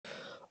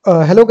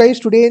Hello guys,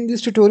 today in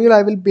this tutorial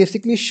I will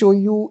basically show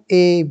you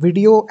a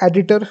video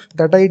editor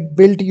that I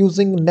built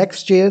using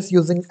Next.js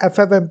using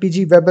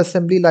FFMPEG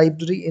WebAssembly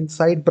library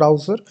inside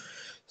browser.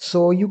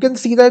 So you can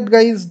see that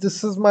guys,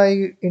 this is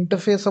my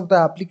interface of the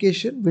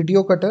application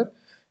video cutter.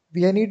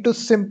 We need to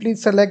simply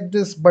select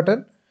this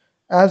button.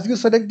 As you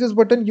select this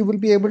button, you will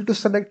be able to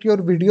select your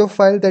video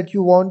file that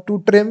you want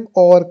to trim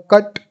or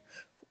cut,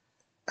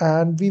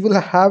 and we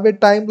will have a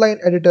timeline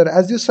editor.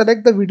 As you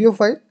select the video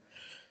file,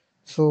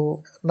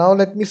 so now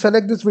let me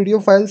select this video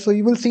file. So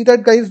you will see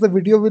that guys, the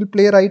video will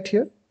play right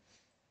here.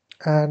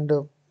 And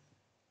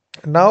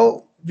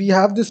now we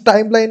have this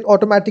timeline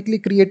automatically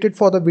created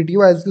for the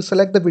video. As you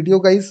select the video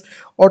guys,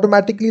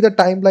 automatically the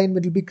timeline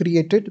will be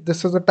created.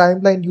 This is a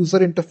timeline user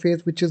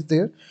interface which is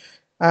there.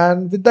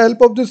 And with the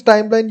help of this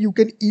timeline, you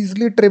can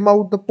easily trim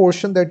out the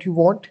portion that you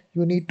want.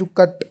 You need to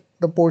cut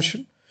the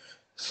portion.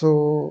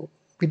 So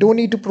we don't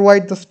need to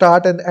provide the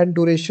start and end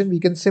duration. We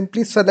can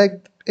simply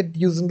select it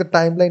using the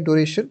timeline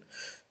duration.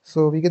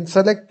 So we can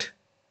select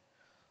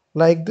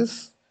like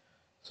this.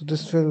 So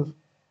this will,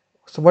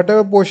 so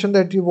whatever portion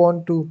that you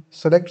want to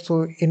select.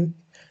 So in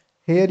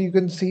here you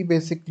can see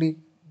basically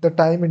the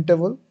time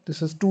interval.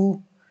 This is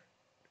 2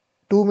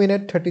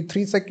 minute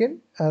 33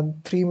 second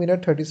and 3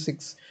 minute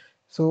 36.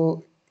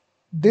 So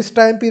this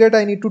time period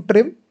I need to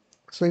trim.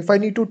 So if I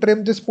need to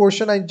trim this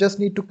portion, I just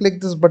need to click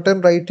this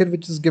button right here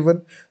which is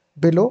given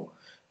below.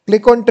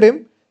 Click on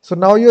trim. So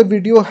now your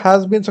video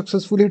has been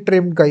successfully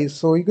trimmed guys.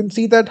 So you can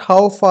see that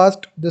how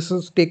fast this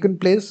has taken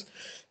place.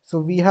 So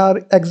we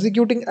are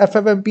executing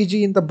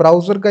FFmpeg in the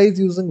browser guys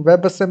using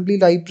WebAssembly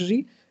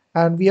library,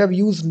 and we have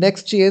used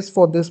Next.js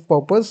for this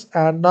purpose.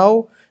 And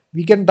now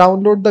we can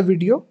download the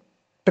video,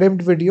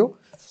 trimmed video.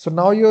 So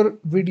now your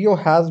video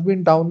has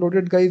been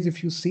downloaded guys,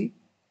 if you see.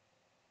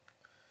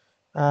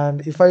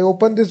 And if I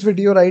open this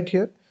video right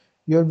here,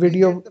 your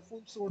video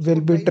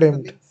will be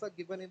trimmed.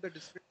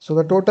 So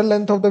the total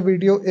length of the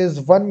video is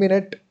 1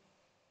 minute.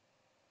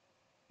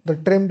 The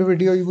trimmed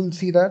video, you will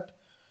see that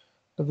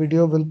the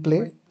video will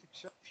play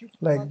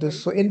like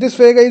this. So in this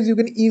way guys, you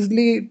can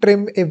easily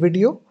trim a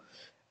video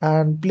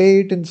and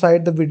play it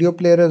inside the video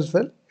player as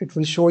well. It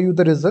will show you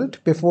the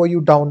result before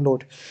you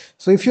download.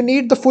 So if you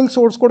need the full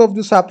source code of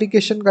this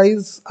application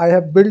guys, I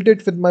have built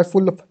it with my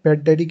full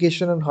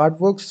dedication and hard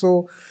work.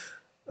 So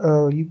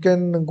you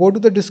can go to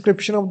the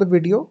description of the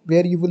video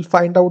where you will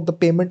find out the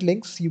payment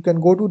links. You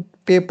can go to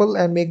PayPal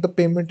and make the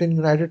payment in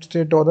United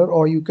States dollar,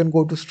 or you can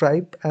go to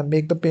Stripe and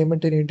make the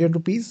payment in Indian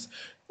rupees.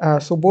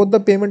 So both the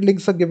payment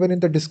links are given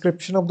in the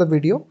description of the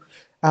video.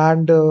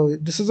 And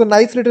this is a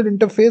nice little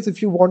interface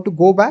if you want to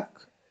go back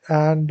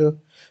and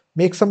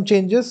make some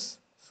changes.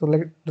 So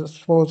like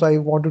suppose I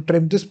want to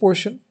trim this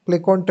portion,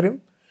 click on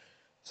trim.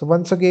 So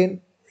once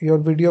again, your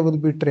video will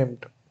be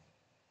trimmed.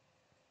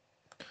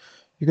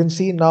 You can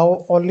see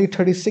now only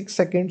 36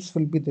 seconds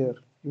will be there.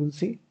 You will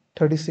see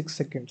 36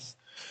 seconds.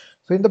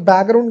 So in the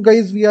background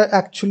guys, we are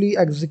actually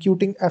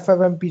executing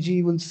FFmpeg.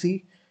 You will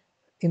see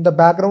in the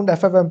background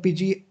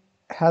FFmpeg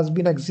has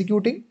been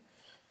executing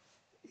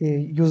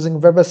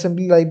using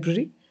WebAssembly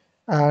library,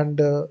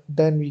 and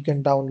then we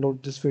can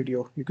download this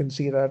video. You can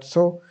see that.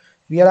 So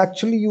we are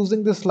actually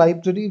using this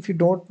library. If you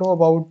don't know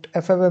about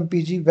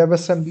FFmpeg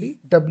WebAssembly,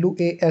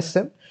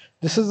 WASM,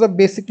 this is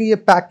basically a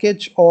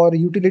package or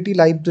utility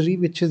library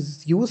which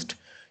is used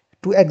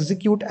to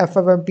execute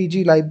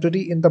FFmpeg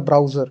library in the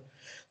browser.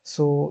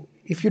 So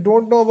if you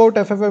don't know about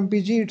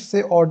FFmpeg, it's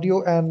a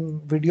audio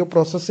and video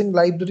processing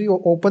library or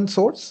open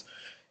source.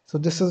 So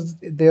this is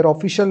their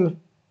official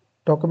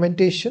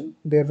documentation,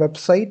 their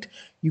website.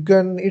 You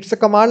can, it's a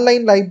command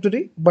line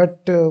library,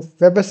 but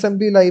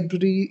WebAssembly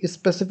library is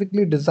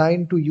specifically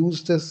designed to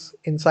use this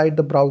inside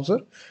the browser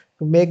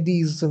to make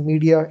these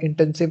media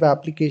intensive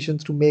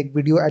applications, to make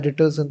video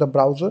editors in the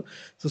browser.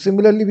 So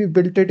similarly, we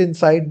built it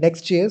inside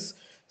Next.js.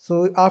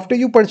 So after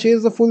you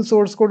purchase the full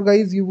source code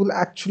guys, you will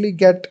actually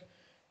get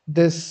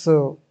this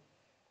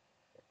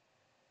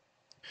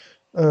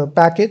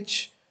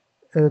package,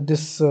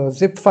 this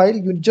zip file.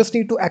 You just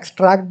need to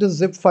extract the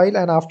zip file,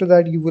 and after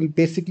that you will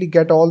basically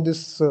get all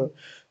this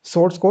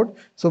source code.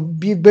 So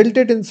we built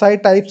it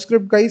inside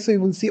TypeScript guys. So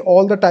you will see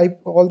all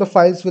the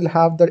files will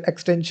have the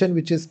extension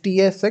which is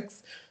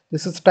tsx.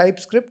 This is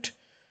TypeScript,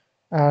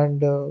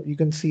 and you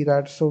can see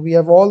that. So we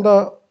have all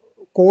the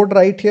code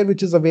right here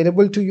which is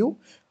available to you.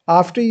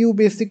 After you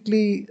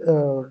basically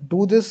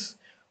do this,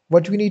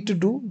 what we need to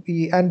do,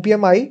 the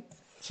npm i.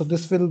 So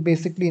this will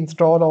basically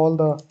install all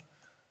the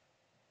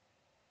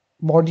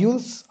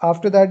modules.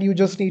 After that, you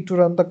just need to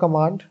run the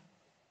command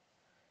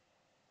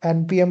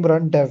npm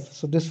run dev.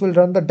 So this will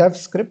run the dev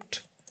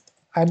script,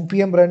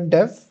 npm run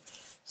dev.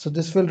 So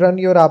this will run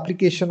your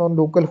application on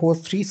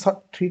localhost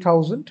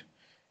 3000.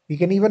 You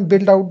can even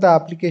build out the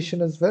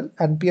application as well,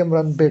 npm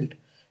run build,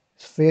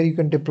 where you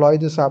can deploy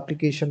this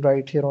application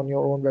right here on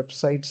your own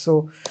website.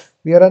 So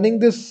we are running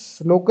this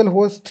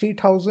localhost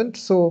 3000.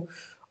 So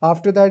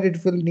after that,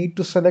 it will need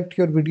to select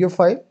your video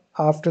file.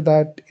 After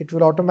that, it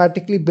will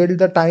automatically build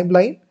the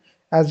timeline.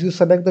 As you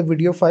select the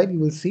video file, you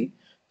will see.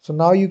 So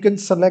now you can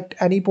select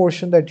any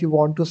portion that you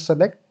want to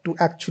select to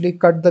actually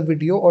cut the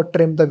video or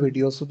trim the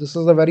video. So this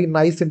is a very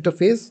nice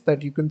interface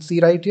that you can see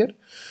right here.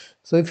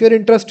 So if you're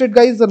interested,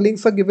 guys, the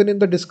links are given in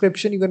the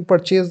description. You can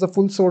purchase the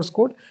full source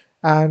code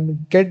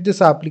and get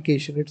this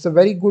application. It's a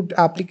very good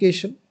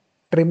application,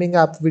 trimming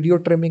app, video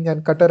trimming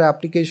and cutter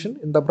application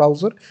in the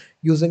browser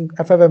using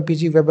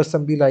FFmpeg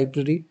WebAssembly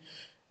library.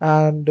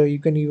 And you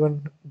can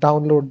even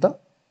download the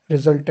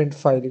resultant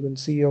file. You can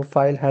see your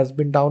file has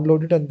been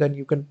downloaded and then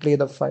you can play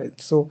the file.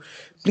 So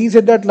please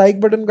hit that like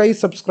button, guys,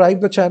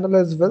 subscribe the channel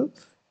as well.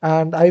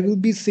 And I will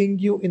be seeing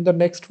you in the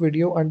next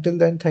video. Until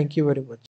then, thank you very much.